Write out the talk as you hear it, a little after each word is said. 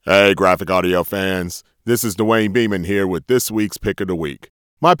Hey, Graphic Audio fans. This is Duane Beeman here with this week's Pick of the Week.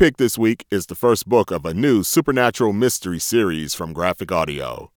 My pick this week is the first book of a new supernatural mystery series from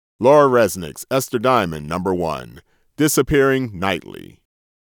GraphicAudio. Laura Resnick's Esther Diamond, number 1, Disappearing Nightly.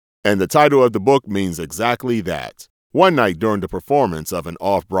 And the title of the book means exactly that. One night during the performance of an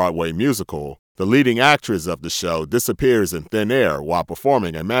off-Broadway musical, the leading actress of the show disappears in thin air while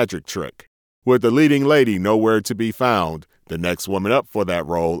performing a magic trick. With the leading lady nowhere to be found, the next woman up for that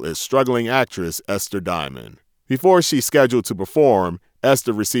role is struggling actress Esther Diamond. Before she's scheduled to perform,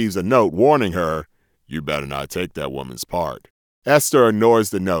 Esther receives a note warning her, "You better not take that woman's part." Esther ignores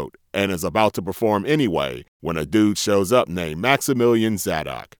the note and is about to perform anyway when a dude shows up named Maximilian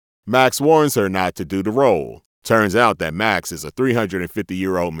Zadok. Max warns her not to do the role. Turns out that Max is a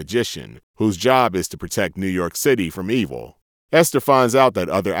 350-year-old magician whose job is to protect New York City from evil. Esther finds out that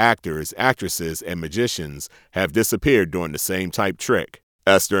other actors, actresses, and magicians have disappeared doing the same type trick.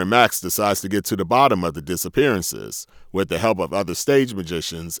 Esther and Max decides to get to the bottom of the disappearances with the help of other stage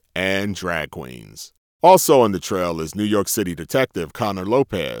magicians and drag queens. Also on the trail is New York City detective Connor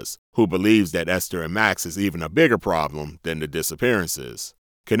Lopez, who believes that Esther and Max is even a bigger problem than the disappearances.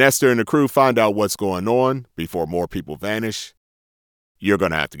 Can Esther and the crew find out what's going on before more people vanish? You're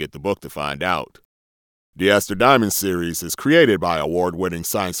going to have to get the book to find out. The Esther Diamond series is created by award-winning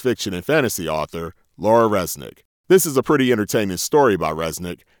science fiction and fantasy author Laura Resnick. This is a pretty entertaining story by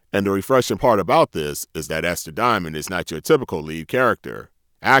Resnick, and the refreshing part about this is that Esther Diamond is not your typical lead character.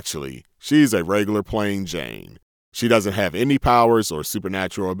 Actually, she's a regular plain Jane. She doesn't have any powers or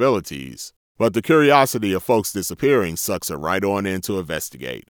supernatural abilities, but the curiosity of folks disappearing sucks her right on in to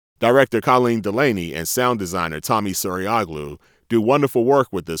investigate. Director Colleen Delany and sound designer Tommy Sarioglou do wonderful work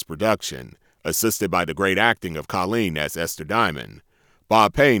with this production, assisted by the great acting of Colleen as Esther Diamond,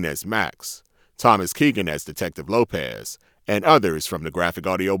 Bob Payne as Max, Thomas Keegan as Detective Lopez, and others from the Graphic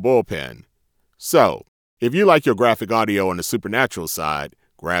Audio bullpen. So, if you like your graphic audio on the supernatural side,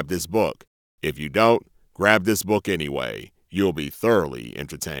 grab this book. If you don't, grab this book anyway. You'll be thoroughly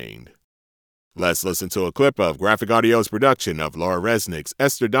entertained. Let's listen to a clip of Graphic Audio's production of Laura Resnick's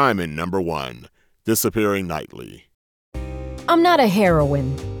Esther Diamond number 1, Disappearing Nightly. I'm not a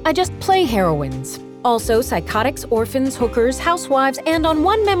heroine. I just play heroines. Also psychotics, orphans, hookers, housewives, and on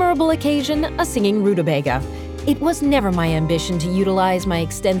one memorable occasion, a singing rutabaga. It was never my ambition to utilize my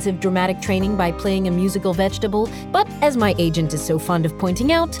extensive dramatic training by playing a musical vegetable, but as my agent is so fond of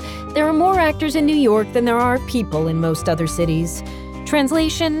pointing out, there are more actors in New York than there are people in most other cities.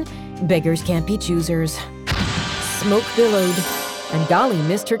 Translation, beggars can't be choosers. Smoke billowed, and golly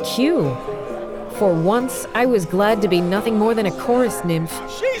missed her cue. For once, I was glad to be nothing more than a chorus nymph.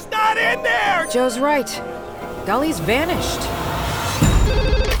 She's not in there! Joe's right. Golly's vanished.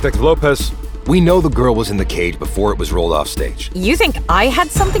 Detective Lopez, we know the girl was in the cage before it was rolled off stage. You think I had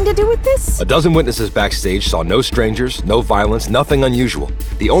something to do with this? A dozen witnesses backstage saw no strangers, no violence, nothing unusual.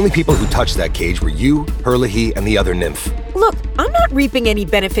 The only people who touched that cage were you, Herlihy, and the other nymph. Look, I'm not reaping any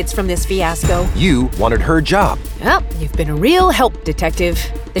benefits from this fiasco. You wanted her job. Well, you've been a real help, Detective.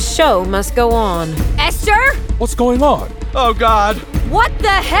 The show must go on. Esther? What's going on? Oh, God. What the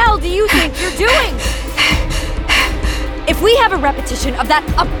hell do you think you're doing? If we have a repetition of that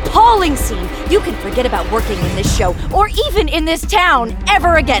appalling scene, you can forget about working in this show, or even in this town,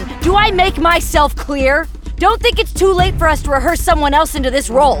 ever again. Do I make myself clear? Don't think it's too late for us to rehearse someone else into this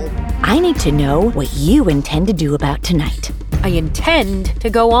role. I need to know what you intend to do about tonight. I intend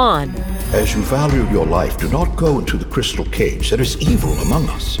to go on. As you value your life, do not go into the crystal cage. There is evil among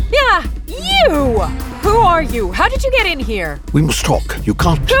us. Yeah, you! Who are you? How did you get in here? We must talk. You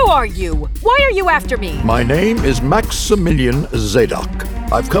can't. Who are you? Why are you after me? My name is Maximilian Zadok.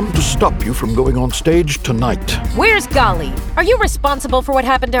 I've come to stop you from going on stage tonight. Where's Golly? Are you responsible for what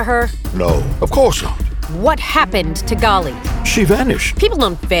happened to her? No, of course not. What happened to Golly? She vanished. People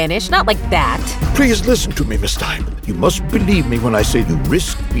don't vanish, not like that. Please listen to me, Miss Diamond. You must believe me when I say you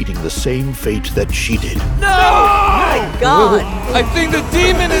risk meeting the same fate that she did. No! My God! I think the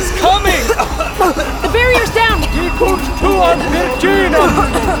demon is coming! The barrier's down!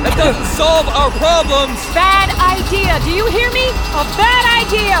 That doesn't solve our problems! Bad idea! Do you hear me? A bad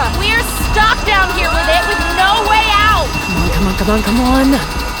idea! We're stuck down here with it with no way out! Come on.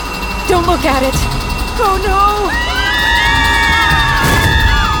 Don't look at it. Oh no!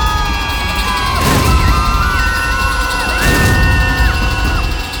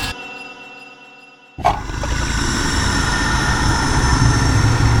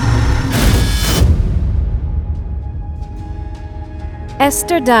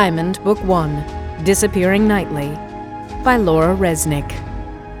 Esther Diamond, Book 1, Disappearing Nightly, by Laura Resnick.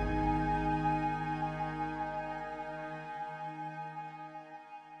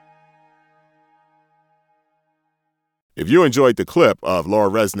 If you enjoyed the clip of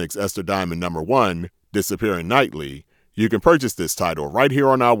Laura Resnick's Esther Diamond #1, Disappearing Nightly, you can purchase this title right here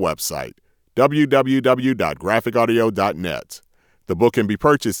on our website, www.graphicaudio.net. The book can be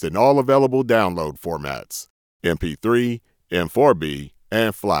purchased in all available download formats, MP3, M4B,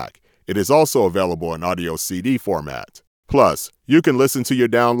 and FLAC. It is also available in audio CD format. Plus, you can listen to your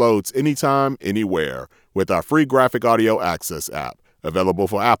downloads anytime, anywhere with our free Graphic Audio Access app, available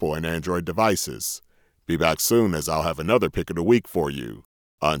for Apple and Android devices. Be back soon as I'll have another pick of the week for you.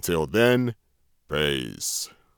 Until then, peace.